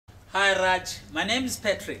Hi Raj, my name is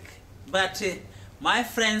Patrick, but my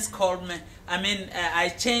friends called me,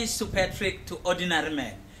 I changed to Patrick to Ordinary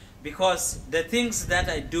Man because the things that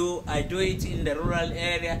I do it in the rural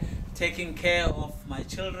area, taking care of my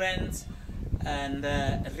children, and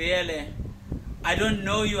really, I don't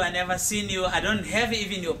know you, I never seen you, I don't have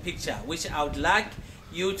even your picture, which I would like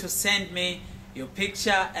you to send me your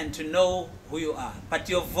picture and to know who you are. But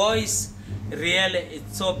your voice, really,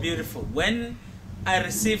 it's so beautiful. When I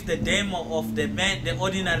received the demo of the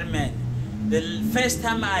Ordinary Man, the first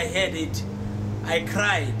time I heard it, I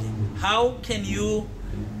cried. How can you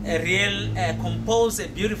compose a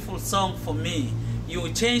beautiful song for me?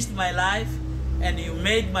 You changed my life and you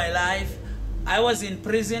made my life. I was in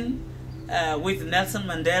prison with Nelson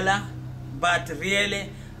Mandela, but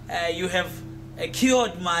really you have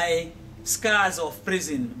cured my scars of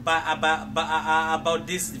prison about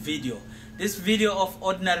this video. This video of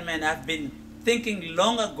Ordinary Man, I've been thinking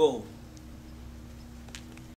long ago